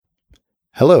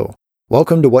Hello,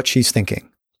 welcome to What She's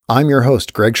Thinking. I'm your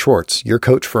host, Greg Schwartz, your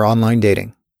coach for online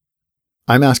dating.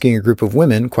 I'm asking a group of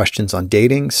women questions on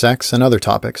dating, sex, and other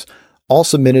topics, all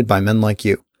submitted by men like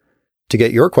you. To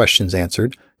get your questions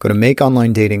answered, go to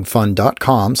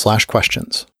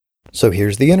makeonlinedatingfun.com/questions. So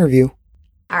here's the interview.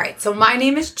 All right, so my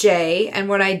name is Jay, and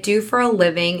what I do for a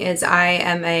living is I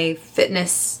am a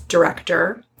fitness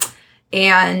director,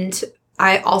 and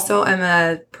I also am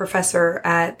a professor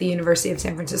at the University of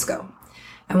San Francisco.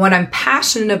 And what I'm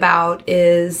passionate about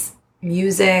is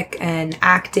music and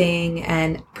acting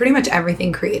and pretty much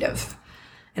everything creative.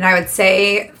 And I would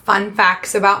say fun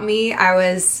facts about me. I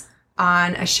was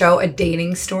on a show, A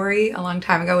Dating Story, a long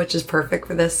time ago, which is perfect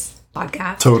for this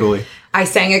podcast. Totally. I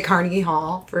sang at Carnegie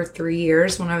Hall for 3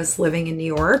 years when I was living in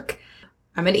New York.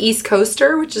 I'm an East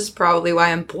Coaster, which is probably why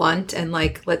I'm blunt and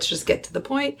let's just get to the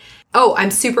point. Oh,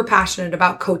 I'm super passionate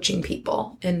about coaching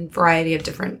people in a variety of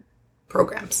different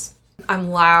programs.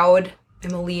 I'm loud.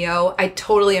 I'm a Leo. I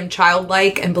totally am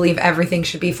childlike and believe everything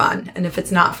should be fun. And if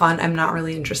it's not fun, I'm not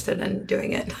really interested in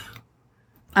doing it.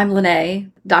 I'm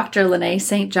Lene, Dr. Lene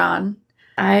St. John.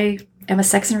 I am a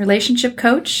sex and relationship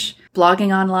coach,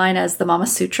 blogging online as The Mama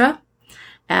Sutra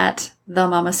at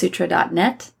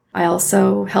themamasutra.net. I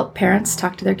also help parents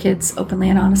talk to their kids openly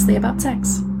and honestly about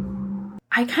sex.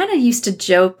 I kind of used to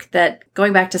joke that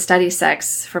going back to study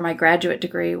sex for my graduate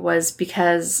degree was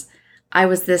because I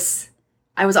was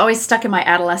always stuck in my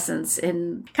adolescence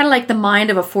in kind of like the mind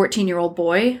of a 14-year-old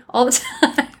boy all the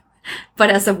time, but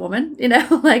as a woman,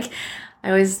 I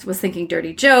always was thinking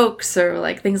dirty jokes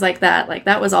or things like that.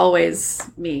 That was always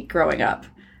me growing up.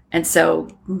 And so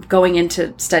going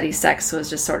into study sex was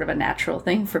just sort of a natural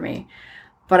thing for me.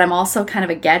 But I'm also kind of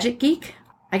a gadget geek.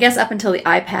 I guess up until the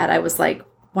iPad, I was like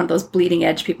one of those bleeding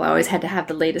edge people. I always had to have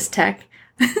the latest tech,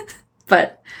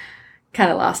 but kind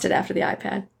of lost it after the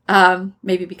iPad.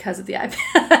 Maybe because of the iPad.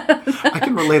 I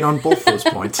can relate on both those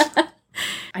points.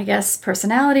 I guess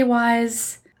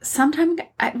personality-wise, sometimes,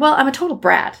 I'm a total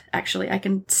brat, actually. I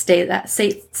can say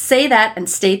that and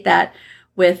state that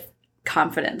with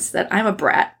confidence, that I'm a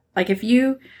brat. If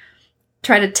you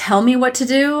try to tell me what to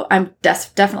do, I'm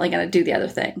definitely going to do the other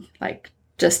thing,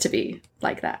 just to be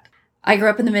like that. I grew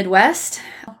up in the Midwest,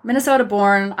 Minnesota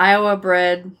born, Iowa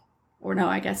bred, or no,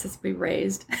 I guess it's be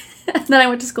raised. And then I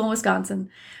went to school in Wisconsin.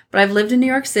 But I've lived in New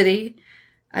York City,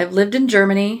 I've lived in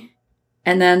Germany,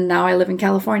 and then now I live in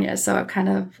California. So I've kind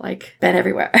of been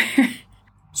everywhere.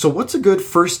 So what's a good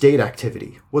first date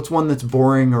activity? What's one that's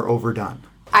boring or overdone?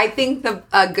 I think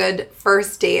a good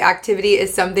first date activity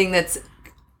is something that's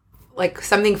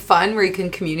something fun where you can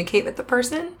communicate with the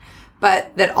person,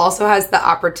 but that also has the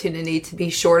opportunity to be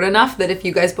short enough that if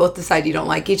you guys both decide you don't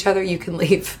like each other, you can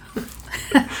leave.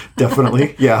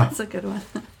 Definitely, yeah. That's a good one.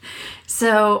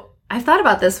 So I've thought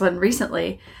about this one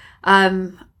recently.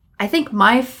 I think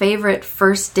my favorite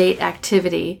first date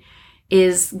activity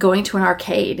is going to an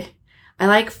arcade. I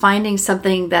like finding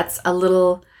something that's it's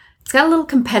got a little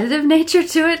competitive nature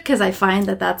to it because I find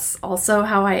that that's also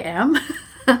how I am.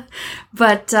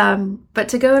 But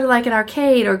to go to an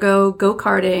arcade or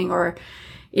go-karting or,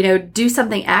 do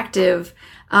something active.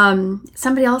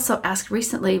 Somebody also asked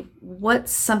recently,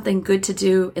 what's something good to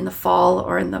do in the fall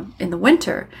or in the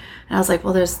winter? And I was like,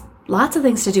 well, there's lots of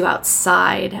things to do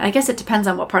outside. I guess it depends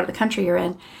on what part of the country you're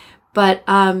in. But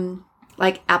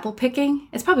apple picking,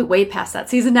 it's probably way past that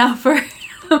season now for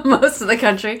most of the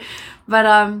country. But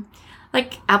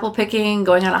apple picking,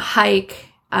 going on a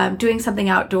hike, doing something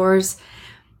outdoors.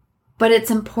 But it's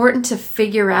important to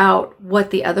figure out what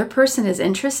the other person is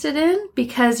interested in,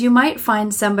 because you might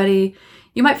find a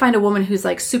woman who's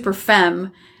super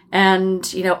femme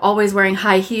and, always wearing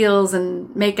high heels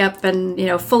and makeup and,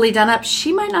 fully done up.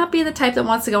 She might not be the type that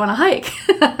wants to go on a hike.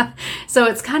 So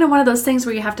it's kind of one of those things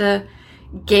where you have to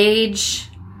gauge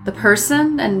the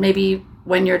person, and maybe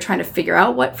when you're trying to figure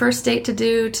out what first date to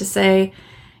do, to say,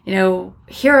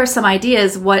 here are some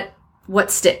ideas, what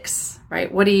sticks,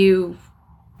 right? What are you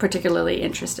particularly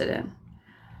interested in?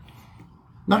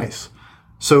 Nice.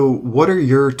 So what are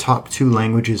your top 2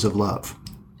 languages of love?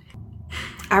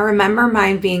 I remember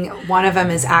mine being, one of them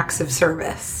is acts of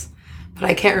service, but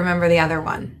I can't remember the other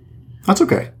one. That's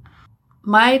okay.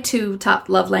 My 2 top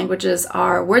love languages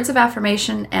are words of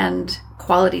affirmation and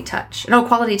quality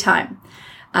time.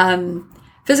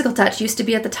 Physical touch used to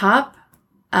be at the top,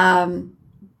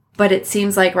 but it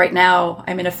seems like right now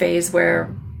I'm in a phase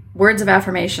where words of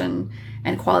affirmation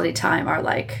and quality time are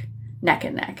neck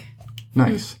and neck.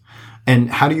 Nice. And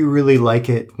how do you really like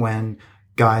it when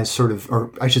guys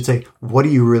or I should say, what do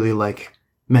you really like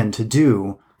men to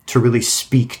do to really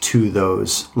speak to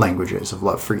those languages of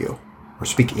love for you? Or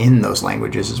speak in those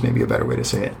languages is maybe a better way to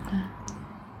say it.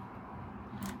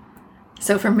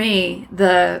 So for me,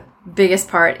 the biggest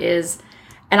part is,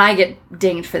 and I get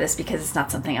dinged for this because it's not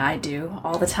something I do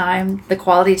all the time, the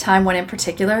quality time one in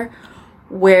particular,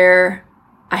 where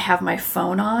I have my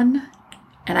phone on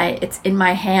and it's in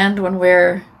my hand when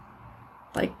we're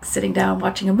like sitting down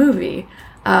watching a movie.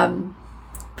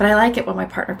 But I like it when my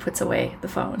partner puts away the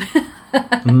phone.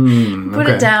 Put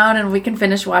it down and we can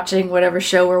finish watching whatever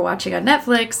show we're watching on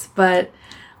Netflix. But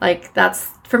like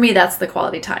for me, that's the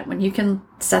quality time. When you can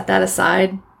set that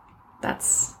aside,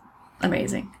 that's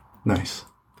amazing. Nice.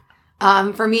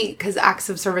 For me, because acts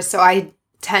of service, so I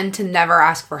tend to never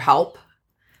ask for help,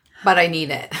 but I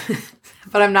need it.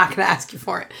 But I'm not going to ask you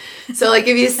for it. So like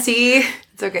if you see,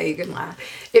 it's okay, you can laugh.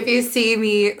 If you see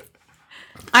me,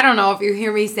 I don't know, if you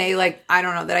hear me say like, I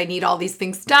don't know, that I need all these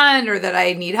things done or that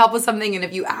I need help with something. And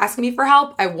if you ask me for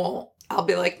help, I won't. I'll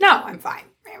be like, no, I'm fine.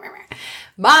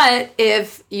 But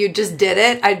if you just did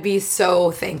it, I'd be so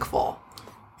thankful.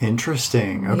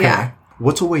 Interesting. Okay. Yeah.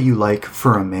 What's a way you like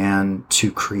for a man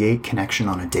to create connection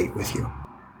on a date with you?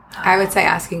 I would say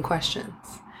asking questions.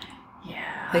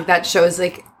 Yeah. Like that shows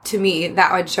like, to me,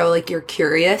 that would show like you're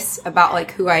curious about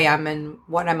like who I am and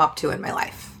what I'm up to in my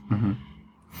life. Mm-hmm.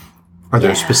 Are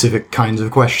there specific kinds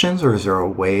of questions, or is there a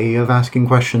way of asking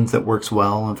questions that works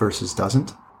well versus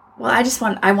doesn't?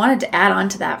 Well, I wanted to add on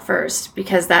to that first,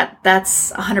 because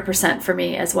that's 100% for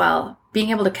me as well. Being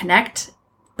able to connect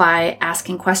by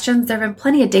asking questions. There have been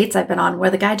plenty of dates I've been on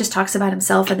where the guy just talks about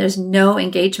himself and there's no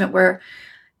engagement where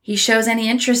he shows any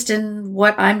interest in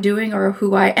what I'm doing or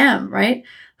who I am, right?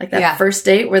 Like that first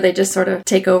date where they just sort of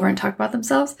take over and talk about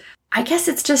themselves. I guess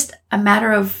it's just a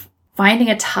matter of finding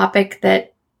a topic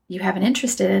that you have an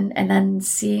interest in and then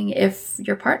seeing if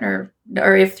your partner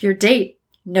or if your date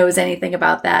knows anything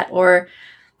about that, or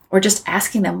just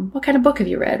asking them, what kind of book have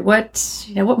you read? What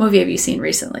movie have you seen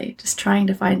recently? Just trying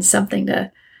to find something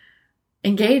to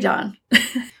engage on.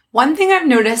 One thing I've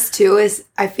noticed too is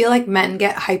I feel like men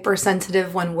get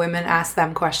hypersensitive when women ask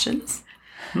them questions.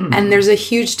 And there's a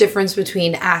huge difference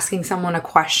between asking someone a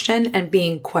question and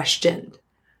being questioned.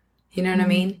 You know what I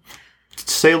mean?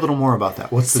 Say a little more about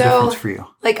that. What's the difference for you?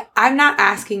 Like, I'm not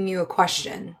asking you a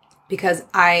question because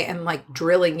I am like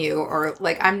drilling you, or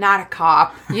like I'm not a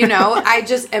cop, I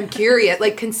just am curious.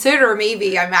 Like, consider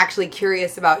maybe I'm actually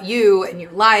curious about you and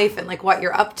your life and like what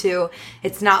you're up to.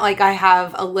 It's not like I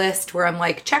have a list where I'm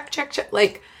like, check, check, check.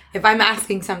 Like, if I'm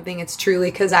asking something, it's truly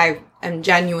because I am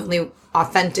genuinely,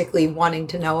 authentically wanting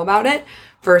to know about it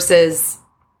versus,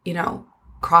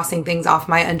 crossing things off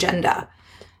my agenda.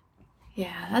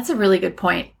 Yeah, that's a really good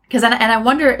point. And I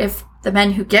wonder if the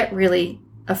men who get really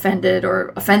offended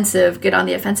or get on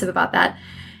the offensive about that,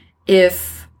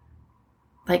 if,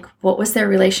 like, what was their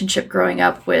relationship growing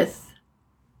up with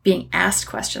being asked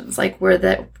questions? Like,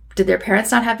 did their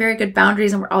parents not have very good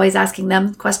boundaries and were always asking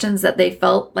them questions that they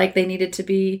felt like they needed to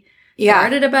be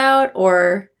guarded about?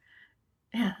 Or,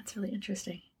 yeah, that's really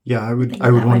interesting. Yeah, I would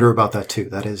wonder about that too.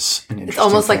 That is an interesting It's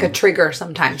almost thing. like a trigger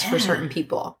sometimes for certain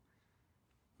people.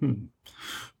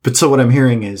 But so what I'm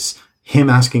hearing is him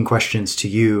asking questions to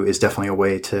you is definitely a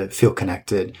way to feel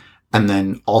connected. And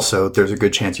then also there's a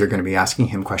good chance you're going to be asking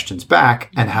him questions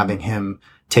back and having him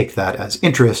take that as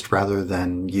interest rather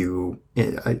than you,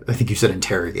 I think you said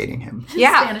interrogating him.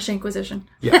 Yeah. Spanish Inquisition.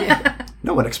 Yeah.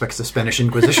 No one expects the Spanish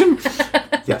Inquisition.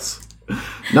 Yes.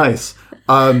 Nice.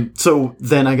 So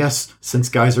then I guess since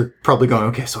guys are probably going,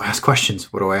 okay, so ask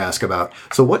questions. What do I ask about?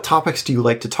 So what topics do you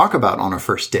like to talk about on a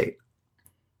first date?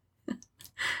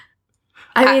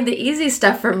 I mean, the easy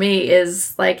stuff for me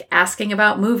is like asking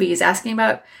about movies, asking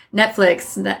about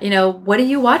Netflix, what are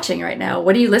you watching right now?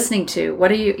 What are you listening to?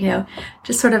 What are you,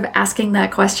 just sort of asking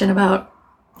that question about,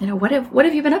 what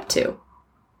have you been up to?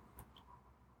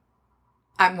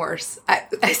 I'm worse.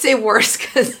 I say worse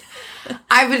because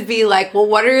I would be like, well,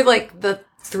 what are like the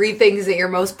 3 things that you're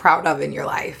most proud of in your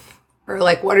life? Or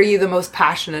like, what are you the most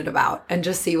passionate about? And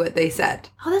just see what they said.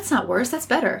 Oh, that's not worse. That's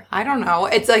better. I don't know.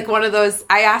 It's like one of those,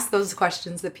 I ask those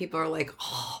questions that people are like,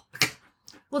 oh,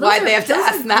 well, why'd they have to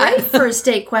ask that? Great first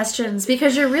date questions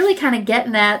because you're really kind of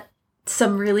getting at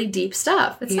some really deep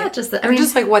stuff. It's not just that.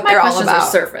 Just like what they're all about. My questions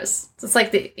are surface. It's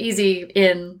like the easy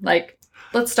in, like,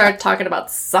 let's start talking about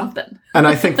something. And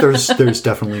I think there's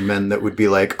definitely men that would be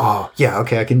like, oh, yeah,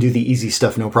 okay, I can do the easy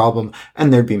stuff, no problem.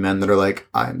 And there'd be men that are like,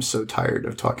 I'm so tired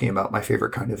of talking about my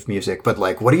favorite kind of music, but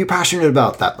like, what are you passionate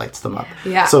about? That lights them up.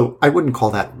 Yeah. So I wouldn't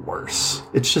call that worse.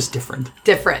 It's just different.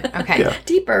 Different. Okay. Yeah.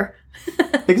 Deeper.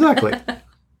 Exactly.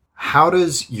 How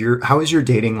is your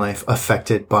dating life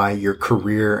affected by your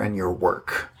career and your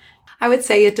work? I would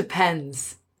say it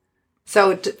depends.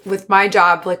 So with my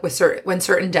job, like when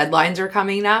certain deadlines are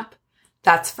coming up,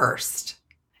 that's first.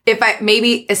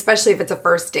 maybe, especially if it's a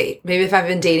first date, maybe if I've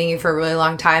been dating you for a really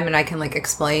long time and I can like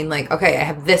explain like, okay, I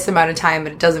have this amount of time,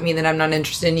 but it doesn't mean that I'm not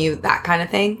interested in you, that kind of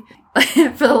thing.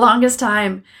 For the longest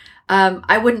time,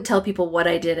 I wouldn't tell people what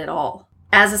I did at all.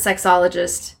 As a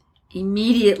sexologist,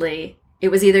 immediately it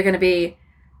was either going to be,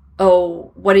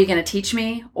 oh, what are you going to teach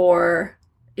me? Or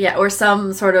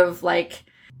some sort of like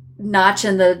notch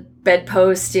in the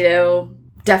bedpost,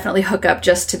 definitely hook up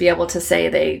just to be able to say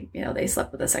they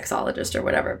slept with a sexologist or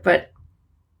whatever. But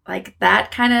like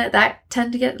that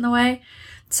tend to get in the way.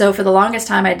 So for the longest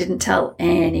time, I didn't tell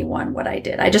anyone what I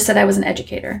did. I just said I was an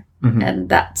educator. Mm-hmm. And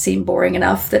that seemed boring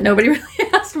enough that nobody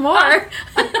really asked more.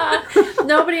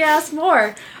 Nobody asked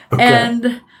more. Okay.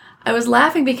 And I was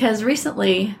laughing because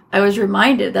recently I was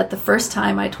reminded that the first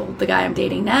time I told the guy I'm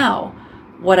dating now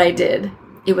what I did,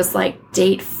 it was like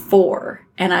date 4.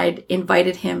 And I'd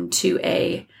invited him to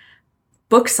a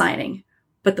book signing.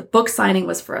 But the book signing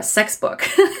was for a sex book.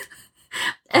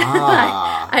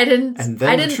 I didn't. And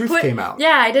then the truth came out.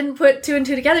 Yeah, I didn't put 2 and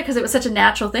 2 together because it was such a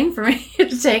natural thing for me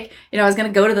to take. I was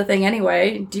going to go to the thing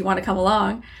anyway. Do you want to come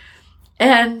along?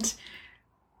 And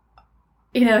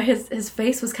his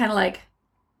face was kind of like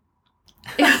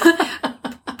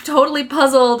totally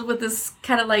puzzled with this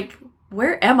kind of like,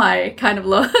 where am I kind of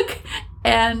look.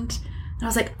 And I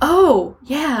was like, oh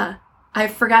yeah, I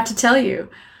forgot to tell you.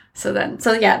 So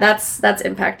yeah, that's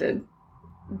impacted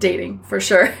dating for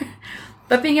sure.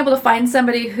 But being able to find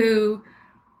somebody who,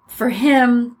 for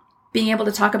him, being able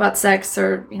to talk about sex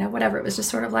or, whatever, it was just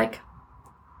sort of like,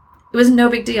 it was no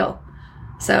big deal.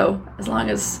 So as long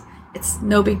as it's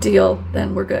no big deal,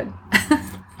 then we're good.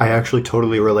 I actually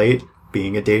totally relate.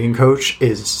 Being a dating coach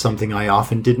is something I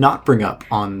often did not bring up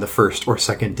on the first or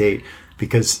second date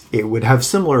because it would have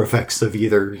similar effects of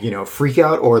either, freak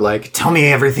out or like, tell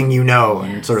me everything you know.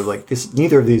 Yes. And sort of like this,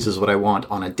 neither of these is what I want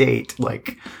on a date.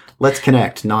 Like, let's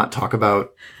connect, not talk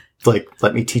about, like,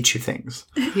 let me teach you things.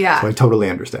 Yeah. So I totally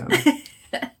understand.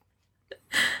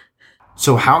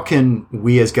 So how can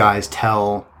we as guys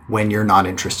tell when you're not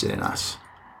interested in us?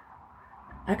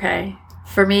 Okay.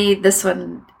 For me, this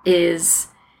one is,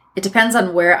 it depends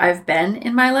on where I've been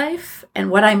in my life. And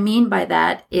what I mean by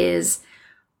that is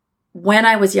when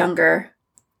I was younger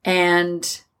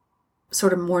and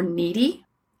sort of more needy,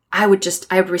 I would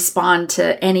respond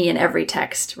to any and every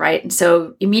text, right? And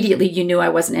so immediately you knew I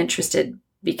wasn't interested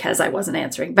because I wasn't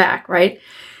answering back, right?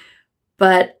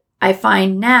 But I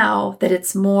find now that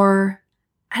it's more,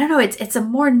 I don't know, it's a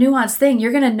more nuanced thing.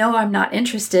 You're going to know I'm not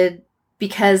interested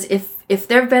because if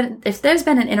there's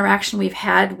been an interaction we've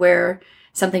had where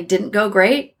something didn't go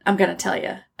great, I'm going to tell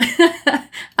you.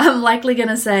 I'm likely going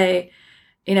to say,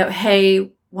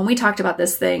 hey, when we talked about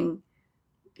this thing,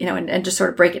 and just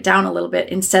sort of break it down a little bit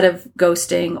instead of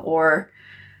ghosting or,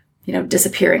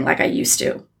 disappearing like I used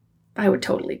to. I would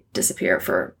totally disappear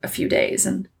for a few days.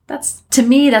 And to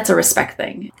me, that's a respect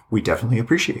thing. We definitely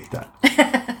appreciate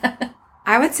that.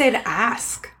 I would say to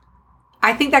ask.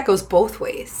 I think that goes both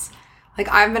ways. Like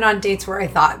I've been on dates where I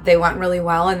thought they went really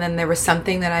well. And then there was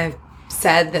something that I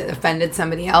said that offended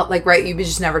somebody else. Like, right, you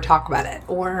just never talk about it.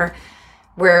 Or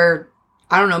where,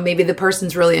 I don't know, maybe the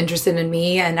person's really interested in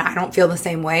me and I don't feel the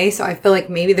same way. So I feel like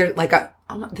maybe there's like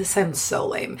this sounds so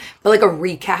lame, but like a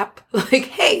recap, like,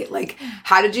 hey, like,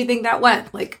 how did you think that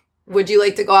went? Like, would you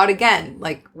like to go out again?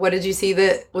 Like, what did you see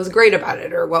that was great about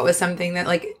it? Or what was something that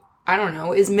like, I don't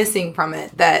know, is missing from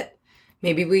it that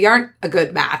maybe we aren't a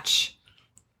good match?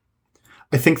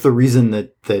 I think the reason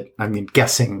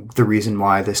guessing the reason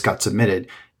why this got submitted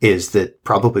is that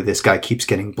probably this guy keeps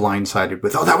getting blindsided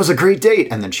with, oh, that was a great date.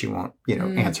 And then she won't,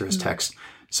 answer his text.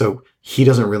 So he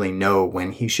doesn't really know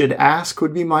when he should ask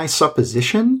would be my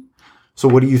supposition. So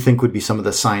what do you think would be some of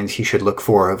the signs he should look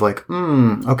for of like,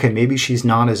 okay, maybe she's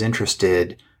not as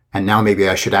interested. And now maybe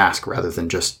I should ask rather than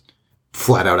just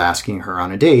flat out asking her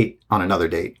on another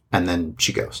date. And then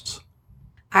she ghosts.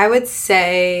 I would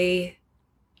say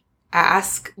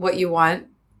ask what you want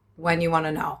when you want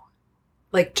to know.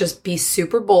 Like, just be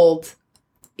super bold,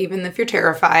 even if you're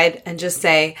terrified, and just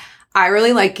say, I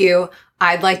really like you.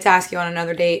 I'd like to ask you on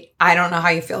another date. I don't know how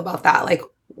you feel about that. Like,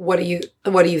 what do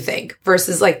you think?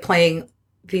 Versus like playing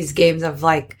these games of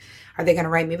like, are they going to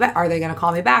write me back? Are they going to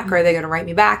call me back? Or are they going to write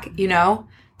me back?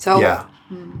 So, yeah.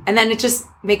 And then it just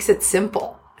makes it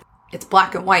simple. It's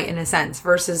black and white in a sense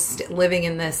versus living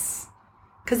in this.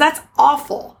 Because that's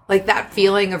awful. Like that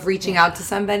feeling of reaching out to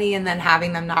somebody and then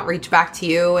having them not reach back to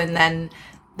you and then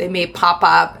they may pop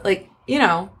up. Like,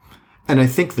 And I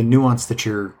think the nuance that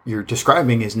you're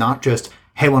describing is not just,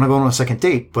 hey, I want to go on a second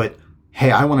date, but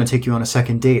hey, I want to take you on a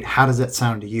second date. How does that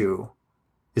sound to you?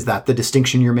 Is that the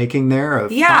distinction you're making there?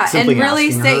 Of yeah, not simply and really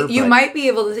asking say, her, you but- might be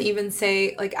able to even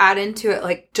say, like, add into it,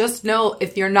 like, just know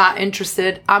if you're not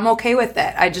interested, I'm okay with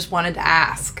it. I just wanted to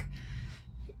ask.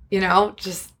 You know,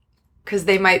 just because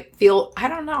they might feel, I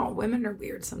don't know, women are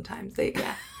weird sometimes. They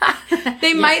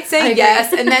might say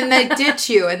yes, and then they ditch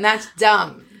you, and that's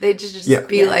dumb. They just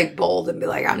be like bold and be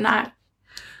like, I'm not.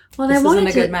 Well, this isn't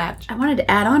a good match. I wanted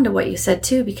to add on to what you said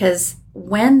too, because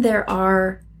when there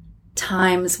are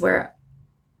times where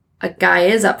a guy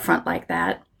is upfront like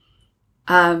that,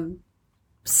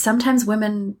 sometimes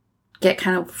women get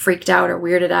kind of freaked out or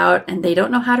weirded out, and they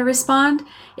don't know how to respond.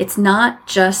 It's not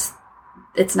just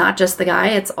the guy;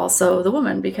 it's also the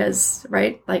woman, because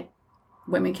right, like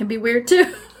women can be weird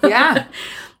too. Yeah,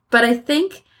 but I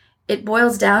think it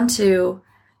boils down to,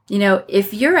 you know,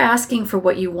 if you're asking for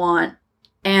what you want,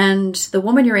 and the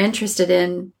woman you're interested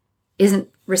in isn't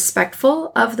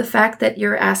respectful of the fact that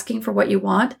you're asking for what you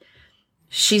want,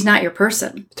 she's not your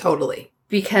person. Totally.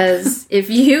 Because if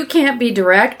you can't be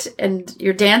direct and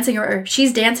you're dancing or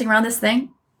she's dancing around this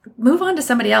thing, move on to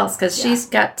somebody else, because she's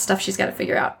got stuff she's got to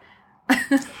figure out.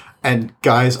 And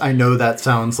guys, I know that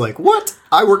sounds like, what?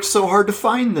 I worked so hard to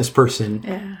find this person.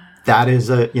 Yeah. That is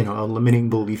a limiting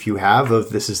belief you have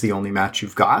of this is the only match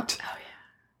you've got. Oh, yeah.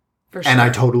 For sure. And I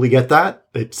totally get that.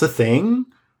 It's a thing.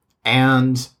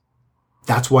 And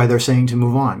that's why they're saying to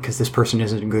move on, because this person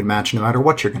isn't a good match no matter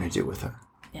what you're going to do with her.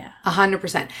 Yeah.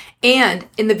 100%. And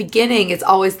in the beginning, it's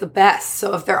always the best.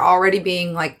 So if they're already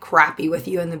being like crappy with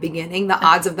you in the beginning, the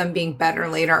odds of them being better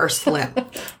later are slim.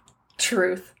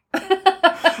 Truth.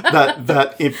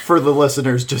 that if for the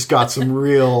listeners just got some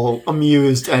real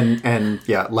amused and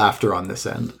laughter on this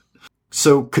end.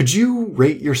 So could you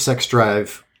rate your sex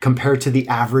drive compared to the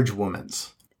average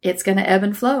woman's? It's going to ebb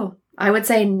and flow. I would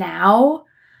say now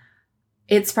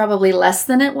it's probably less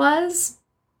than it was,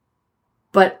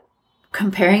 but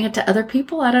comparing it to other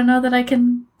people, I don't know that I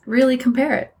can really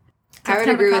compare it. I would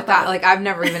agree with that. Like, I've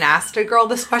never even asked a girl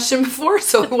this question before,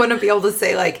 so I wouldn't be able to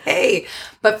say, like, hey.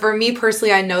 But for me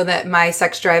personally, I know that my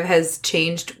sex drive has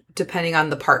changed depending on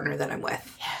the partner that I'm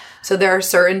with. Yeah. So there are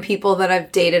certain people that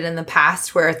I've dated in the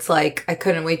past where it's like, I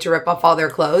couldn't wait to rip off all their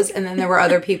clothes. And then there were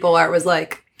other people where it was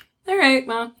like, all right,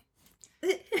 well,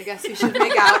 I guess we should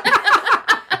make out.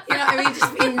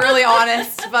 Just being really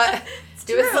honest. But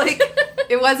it was like,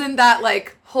 it wasn't that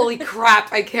like, holy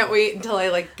crap, I can't wait until I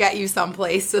like get you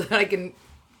someplace so that I can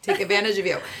take advantage of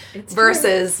you. It's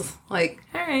versus true. Like,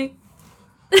 all right.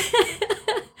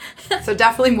 So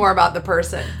definitely more about the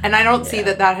person. And I don't see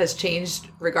that has changed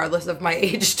regardless of my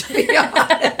age, to be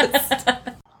honest.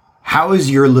 How is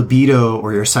your libido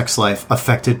or your sex life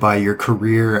affected by your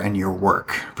career and your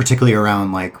work, particularly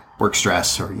around like work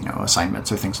stress or,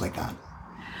 assignments or things like that?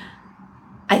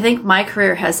 I think my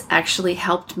career has actually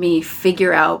helped me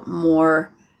figure out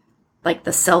more like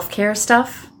the self-care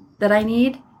stuff that I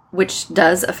need, which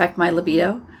does affect my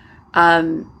libido.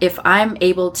 If I'm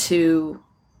able to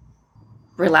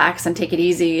relax and take it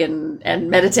easy and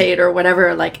meditate or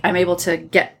whatever, like I'm able to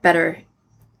get better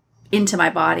into my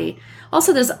body.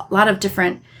 Also, there's a lot of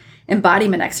different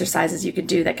embodiment exercises you could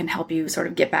do that can help you sort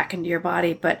of get back into your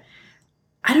body. But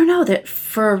I don't know that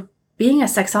for being a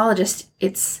sexologist,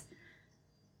 it's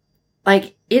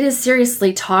like it is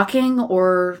seriously talking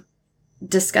or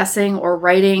discussing or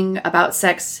writing about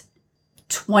sex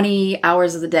 20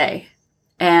 hours of the day.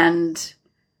 And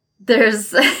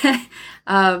there's, it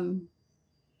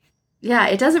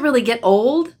doesn't really get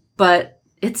old, but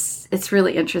it's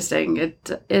really interesting.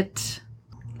 It,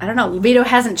 I don't know, libido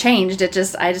hasn't changed. I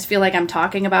just feel like I'm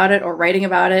talking about it or writing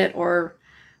about it or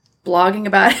blogging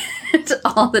about it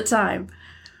all the time.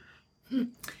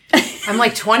 I'm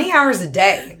like 20 hours a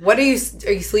day. Are you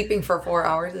sleeping for 4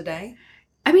 hours a day?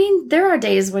 I mean, there are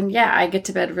days when, I get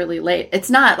to bed really late. It's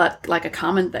not like a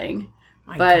common thing.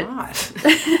 My but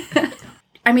God.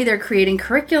 I'm either creating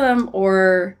curriculum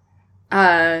or,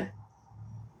 I'll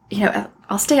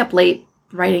stay up late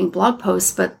writing blog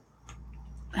posts, but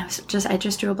I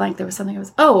just drew a blank. There was something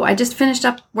I just finished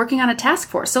up working on a task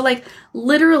force. So like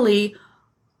literally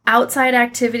outside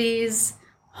activities,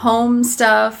 home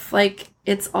stuff, like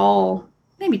it's all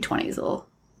maybe 20 is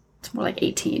it's more like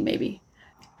 18 maybe.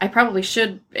 I probably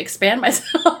should expand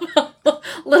myself a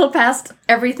little past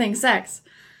everything sex.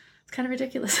 It's kind of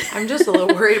ridiculous. I'm just a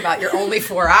little worried about your only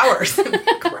 4 hours.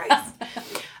 Christ.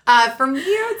 For me,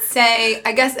 I would say,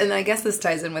 I guess this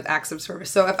ties in with acts of service.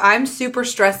 So if I'm super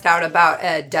stressed out about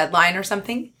a deadline or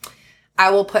something, I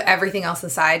will put everything else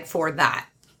aside for that,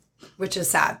 which is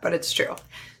sad, but it's true.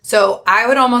 So I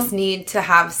would almost need to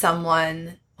have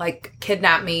someone like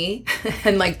kidnap me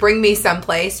and like bring me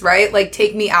someplace, right? Like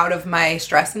take me out of my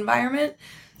stress environment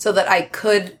so that I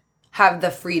could have the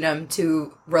freedom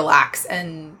to relax,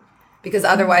 and because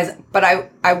otherwise, but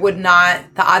I would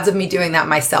not, the odds of me doing that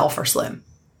myself are slim.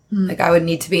 Like I would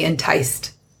need to be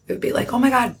enticed. It would be like, oh my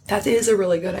God, that is a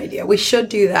really good idea. We should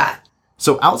do that.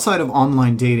 So outside of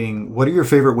online dating, what are your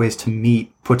favorite ways to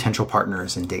meet potential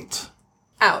partners and dates?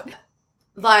 Out.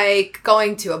 Like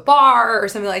going to a bar or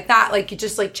something like that. Like you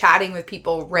just like chatting with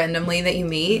people randomly that you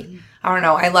meet. I don't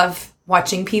know. I love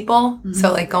watching people.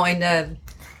 So like going to,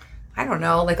 I don't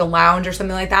know, like a lounge or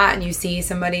something like that, and you see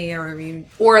somebody,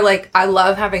 or like I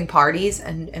love having parties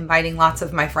and inviting lots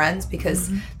of my friends, because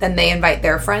then they invite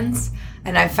their friends,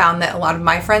 and I've found that a lot of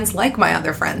my friends like my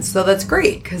other friends, so that's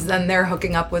great, because then they're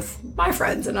hooking up with my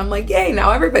friends, and I'm like, yay,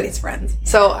 now everybody's friends.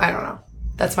 So I don't know,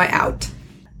 that's my out.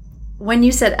 When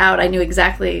you said out, I knew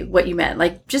exactly what you meant.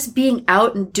 Like just being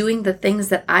out and doing the things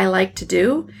that I like to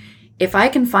do. If I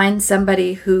can find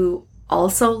somebody who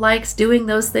also likes doing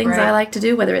those things I like to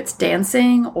do, whether it's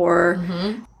dancing or,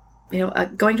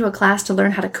 going to a class to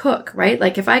learn how to cook, right?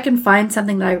 Like if I can find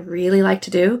something that I really like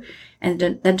to do and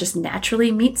then just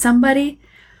naturally meet somebody,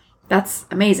 that's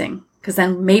amazing. Because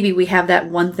then maybe we have that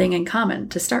one thing in common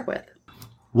to start with.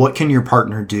 What can your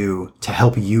partner do to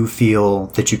help you feel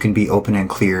that you can be open and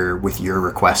clear with your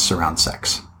requests around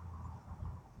sex?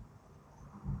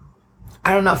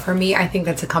 I don't know. For me, I think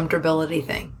that's a comfortability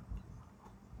thing.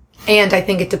 And I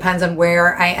think it depends on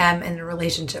where I am in a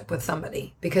relationship with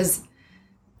somebody, because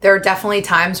there are definitely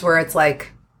times where it's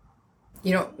like,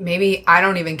 maybe I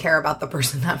don't even care about the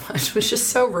person that much, which is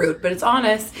so rude, but it's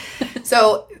honest.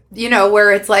 So,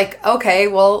 where it's like, okay,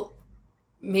 well,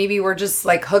 maybe we're just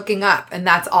like hooking up and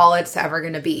that's all it's ever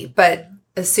going to be. But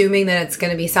assuming that it's going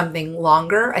to be something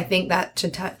longer, I think I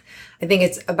think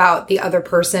it's about the other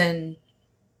person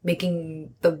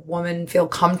making the woman feel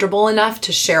comfortable enough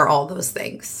to share all those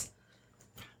things.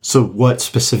 So what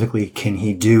specifically can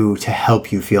he do to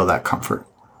help you feel that comfort?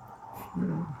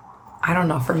 I don't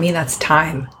know. For me, that's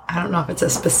time. I don't know if it's a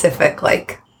specific,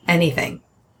 like anything.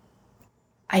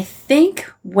 I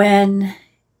think when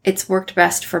it's worked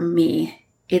best for me,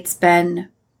 it's been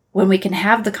when we can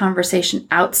have the conversation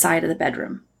outside of the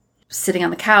bedroom, sitting on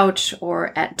the couch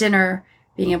or at dinner,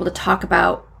 being able to talk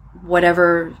about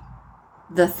whatever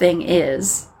the thing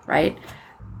is, right?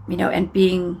 And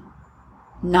being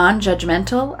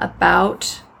non-judgmental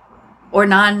about, or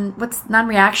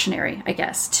non-reactionary, I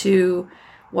guess, to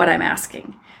what I'm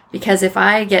asking. Because if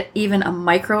I get even a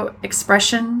micro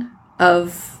expression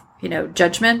of,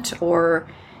 judgment or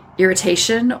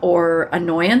irritation or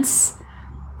annoyance,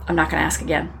 I'm not going to ask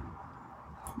again.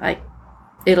 Like,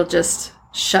 it'll just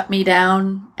shut me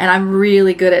down. And I'm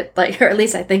really good at, or at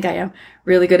least I think I am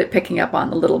really good at picking up on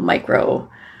the little micro,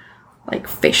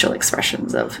 facial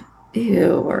expressions of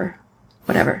ew or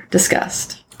whatever,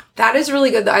 disgust. That is really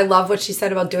good. I love what she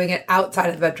said about doing it outside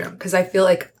of the bedroom, because I feel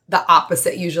like the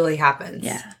opposite usually happens.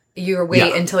 Yeah. You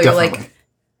wait until you're definitely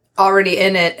already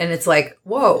in it, and it's like,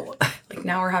 whoa,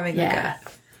 now we're having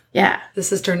this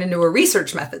has turned into a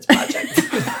research methods project.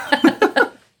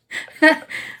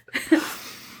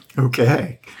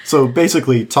 Okay. So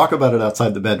basically, talk about it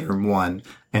outside the bedroom, 1,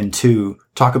 and 2,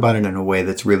 talk about it in a way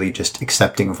that's really just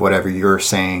accepting of whatever you're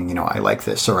saying, I like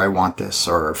this, or I want this,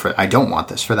 or I don't want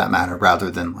this for that matter,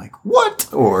 rather than like, what?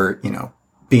 Or,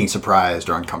 being surprised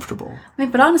or uncomfortable.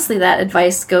 But honestly, that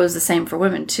advice goes the same for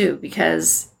women too,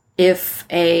 because if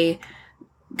a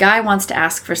guy wants to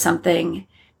ask for something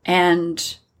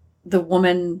and the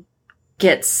woman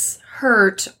gets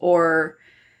hurt or,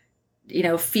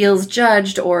 feels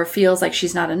judged or feels like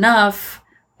she's not enough,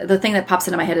 the thing that pops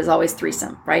into my head is always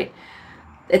threesome, right?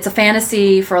 It's a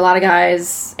fantasy for a lot of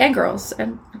guys and girls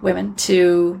and women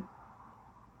to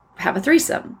have a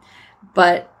threesome.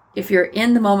 But if you're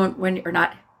in the moment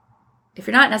if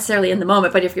you're not necessarily in the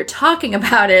moment, but if you're talking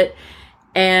about it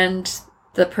and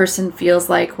the person feels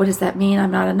like, what does that mean?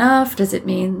 I'm not enough? Does it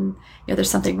mean, there's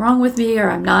something wrong with me, or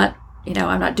I'm not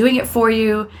doing it for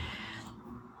you?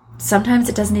 Sometimes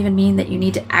it doesn't even mean that you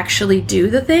need to actually do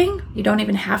the thing. You don't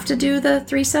even have to do the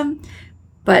threesome.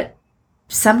 But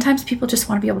sometimes people just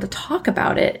want to be able to talk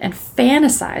about it and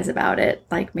fantasize about it.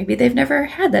 Like maybe they've never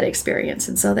had that experience,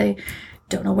 and so they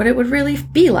don't know what it would really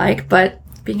be like, but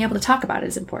being able to talk about it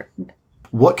is important.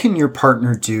 What can your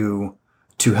partner do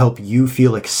to help you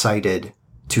feel excited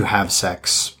to have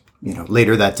sex,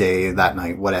 later that day, that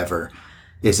night, whatever?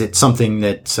 Is it something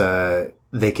that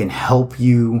they can help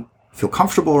you feel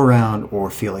comfortable around or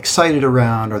feel excited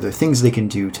around? Are there things they can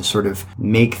do to sort of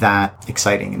make that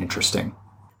exciting and interesting?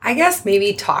 I guess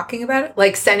maybe talking about it,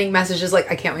 like sending messages like,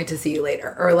 I can't wait to see you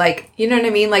later. Or like, you know what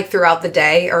I mean? Like throughout the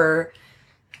day, or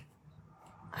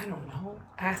I don't know.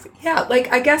 Yeah,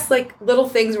 like I guess like little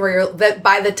things where you're that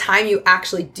by the time you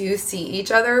actually do see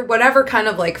each other, whatever kind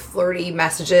of like flirty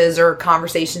messages or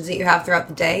conversations that you have throughout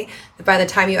the day, that by the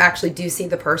time you actually do see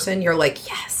the person, you're like,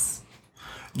 yes.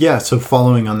 Yeah. So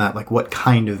following on that, like what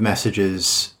kind of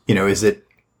messages,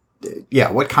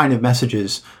 what kind of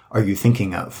messages are you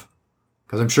thinking of?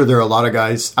 Because I'm sure there are a lot of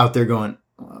guys out there going,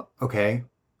 okay,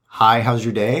 hi, how's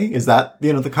your day? Is that,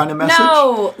 the kind of message?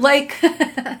 No, like,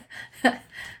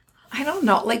 I don't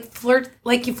know, like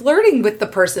you're flirting with the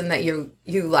person that you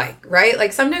like, right?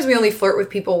 Like sometimes we only flirt with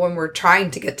people when we're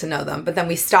trying to get to know them, but then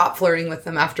we stop flirting with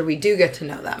them after we do get to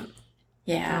know them.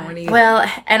 Yeah. Well,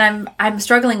 and I'm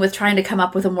struggling with trying to come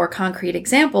up with a more concrete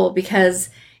example because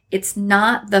it's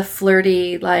not the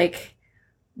flirty, like,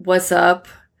 what's up?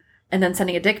 And then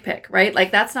sending a dick pic, right?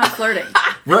 Like that's not flirting.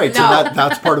 Right. No. So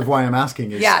that's part of why I'm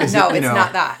asking is it's not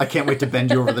that. I can't wait to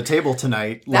bend you over the table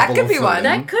tonight. That could be one.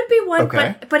 That could be one.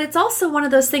 Okay. But it's also one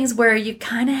of those things where you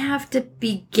kind of have to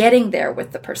be getting there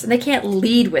with the person. They can't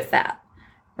lead with that,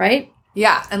 right?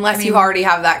 Yeah, unless you already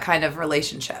have that kind of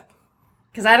relationship.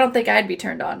 Because I don't think I'd be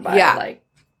turned on by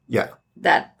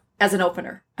that as an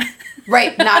opener.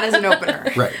 Right, not as an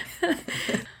opener. Right.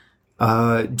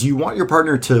 Do you want your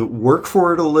partner to work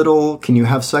for it a little? Can you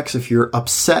have sex if you're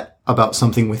upset about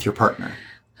something with your partner?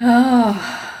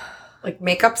 Oh. Like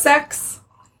makeup sex?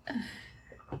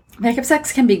 Makeup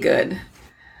sex can be good.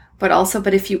 But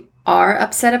if you are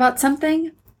upset about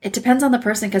something, it depends on the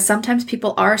person because sometimes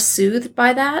people are soothed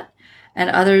by that and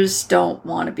others don't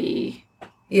want to be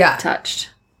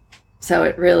touched. So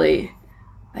it really,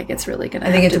 it's really going to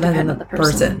I think it depends on the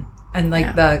person and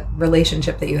the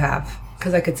relationship that you have.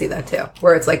 Because I could see that too.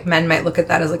 Where it's like men might look at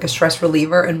that as like a stress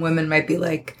reliever and women might be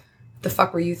like, the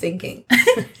fuck were you thinking?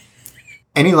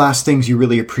 Any last things you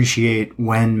really appreciate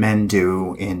when men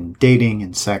do in dating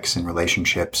and sex and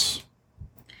relationships?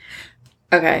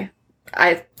 Okay.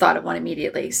 I thought of one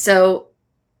immediately. So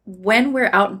when we're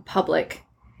out in public,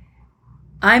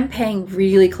 I'm paying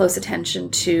really close attention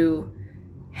to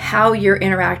how you're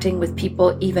interacting with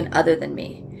people even other than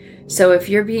me. So if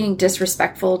you're being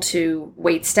disrespectful to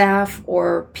wait staff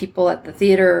or people at the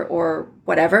theater or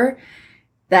whatever,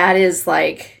 that is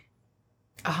like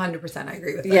 100%. I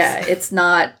agree with this. Yeah, it's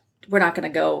not, we're not going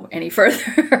to go any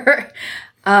further.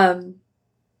 But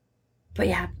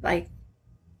yeah,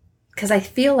 because I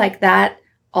feel like that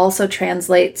also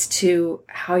translates to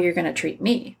how you're going to treat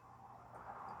me.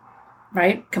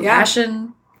 Right?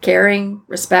 Compassion, caring,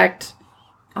 respect,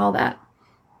 all that.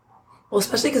 Well,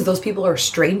 especially because those people are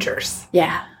strangers.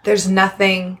 Yeah. There's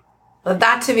nothing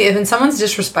that to me, if someone's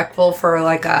disrespectful for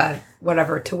like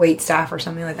to wait staff or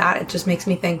something like that, it just makes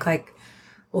me think like,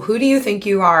 well, who do you think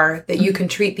you are that you can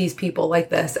treat these people like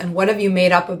this? And what have you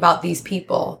made up about these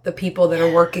people, the people that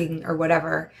are working or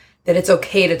whatever, that it's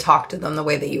okay to talk to them the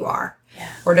way that you are? Yeah.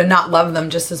 Or to not love them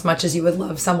just as much as you would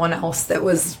love someone else that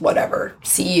was whatever,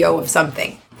 CEO of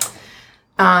something.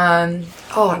 I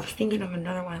was thinking of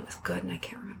another one that was good and I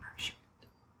can't remember.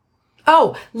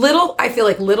 I feel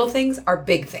like little things are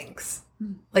big things.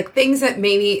 Like things that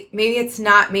maybe it's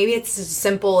as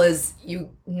simple as you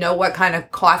know what kind of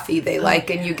coffee they like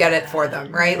and you get it for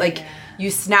them, right? Like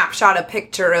you snapshot a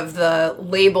picture of the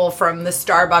label from the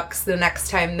Starbucks the next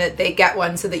time that they get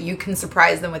one so that you can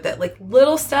surprise them with it. Like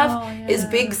little stuff is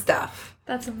big stuff.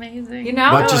 That's amazing. You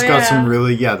know? That just got some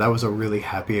that was a really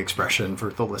happy expression for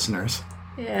the listeners.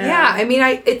 Yeah, I mean,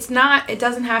 it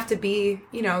doesn't have to be,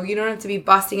 you don't have to be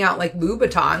busting out like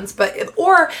Louboutins,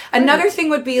 or another thing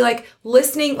would be like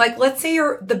listening, like let's say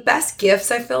the best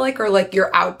gifts I feel like are like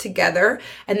you're out together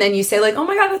and then you say like, oh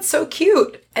my God, that's so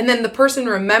cute. And then the person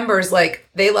remembers like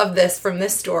they love this from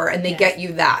this store and they get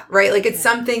you that, right? Like it's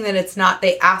something that it's not,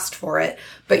 they asked for it,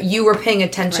 but you were paying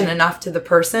attention enough to the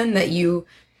person that you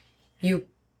paid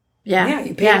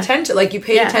attention, like you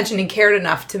paid attention and cared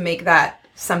enough to make that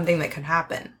something that could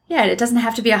happen. Yeah, it doesn't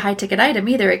have to be a high ticket item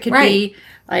either. It could be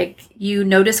like you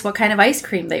notice what kind of ice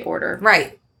cream they order.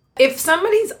 Right. If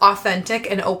somebody's authentic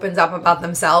and opens up about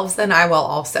themselves, then I will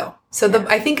also. So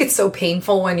I think it's so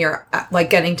painful when you're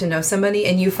like getting to know somebody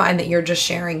and you find that you're just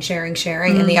sharing,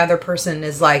 and the other person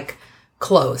is like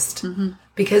closed. Mm-hmm.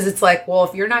 Because it's like, well,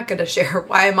 if you're not going to share,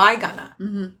 why am I gonna?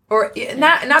 Mm-hmm. Or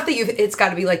not that it's got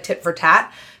to be like tit for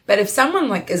tat, but if someone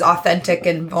like is authentic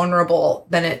and vulnerable,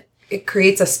 then it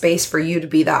creates a space for you to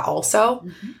be that also.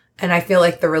 Mm-hmm. And I feel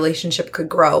like the relationship could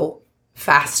grow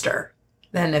faster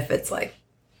than if it's like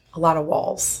a lot of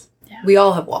walls. Yeah. We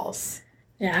all have walls.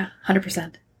 Yeah,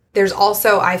 100%. There's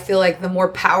also, I feel like the more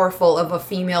powerful of a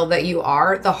female that you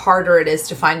are, the harder it is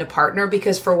to find a partner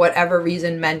because for whatever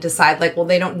reason, men decide like, well,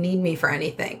 they don't need me for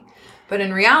anything. But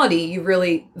in reality,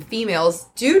 females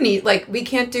do need, like, we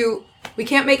can't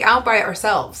make out by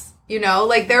ourselves, you know?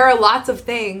 Like, there are lots of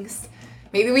things.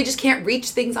 Maybe we just can't reach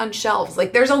things on shelves.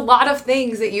 Like, there's a lot of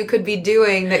things that you could be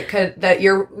doing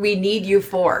we need you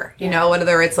for, you know,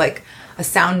 whether it's like a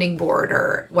sounding board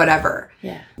or whatever.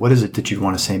 Yeah. What is it that you'd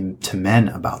want to say to men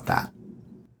about that?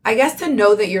 I guess to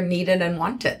know that you're needed and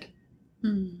wanted,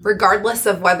 regardless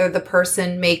of whether the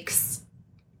person makes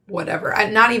whatever.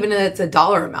 Not even that it's a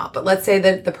dollar amount, but let's say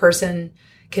that the person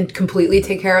can completely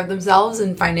take care of themselves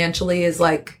and financially is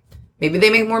like, maybe they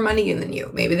make more money than you,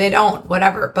 maybe they don't,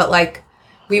 whatever. But like,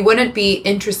 we wouldn't be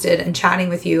interested in chatting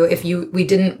with you if we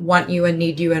didn't want you and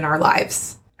need you in our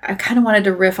lives. I kind of wanted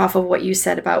to riff off of what you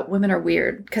said about women are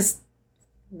weird, because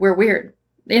we're weird.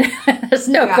 You know, there's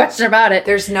no question about it.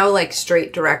 There's no like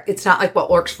straight direct. It's not like what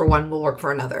works for one will work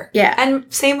for another. Yeah. And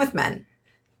same with men.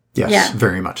 Yes,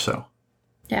 very much so.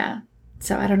 Yeah.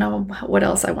 So I don't know what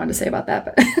else I wanted to say about that,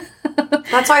 but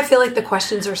That's why I feel like the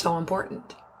questions are so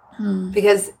important.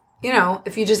 Because, you know,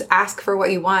 if you just ask for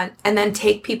what you want and then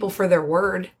take people for their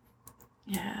word.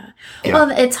 Yeah. Well,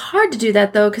 it's hard to do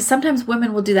that though, because sometimes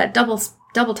women will do that double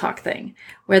talk thing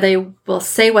where they will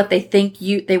say what they think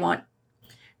they want.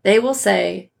 They will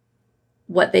say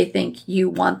what they think you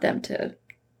want them to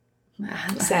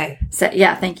say.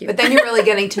 Yeah, thank you. But then you're really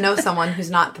getting to know someone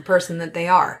who's not the person that they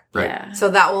are. Right. Yeah. So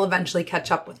that will eventually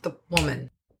catch up with the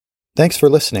woman. Thanks for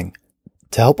listening.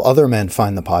 To help other men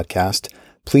find the podcast,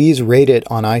 please rate it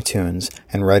on iTunes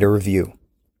and write a review.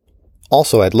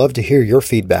 Also, I'd love to hear your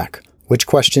feedback. Which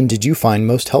question did you find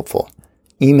most helpful?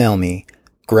 Email me,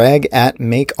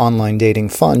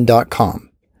 greg@makeonlinedatingfun.com.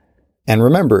 And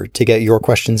remember, to get your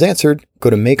questions answered, go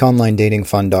to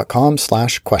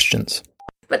makeonlinedatingfun.com/questions.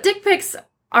 But dick pics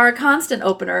are a constant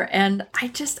opener, and I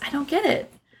don't get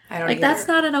it. I don't like either. That's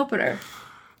not an opener.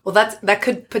 Well, that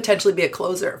could potentially be a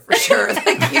closer for sure.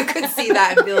 Like you could see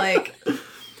that and be like,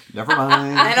 Never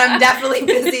mind. and I'm definitely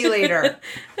busy later.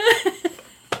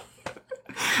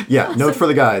 Yeah, note for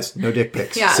the guys. No dick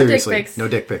pics. Yeah, seriously, dick pics. no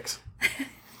dick pics.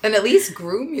 And at least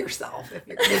groom yourself if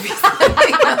you're going to be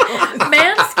sending them.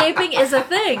 Manscaping is a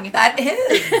thing. That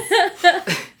is.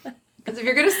 Because if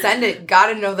you're going to send it,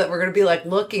 got to know that we're going to be like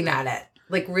looking at it.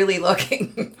 Like really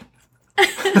looking.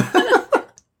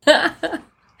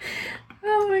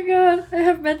 Oh my god. I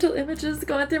have mental images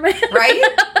going through my head. Right?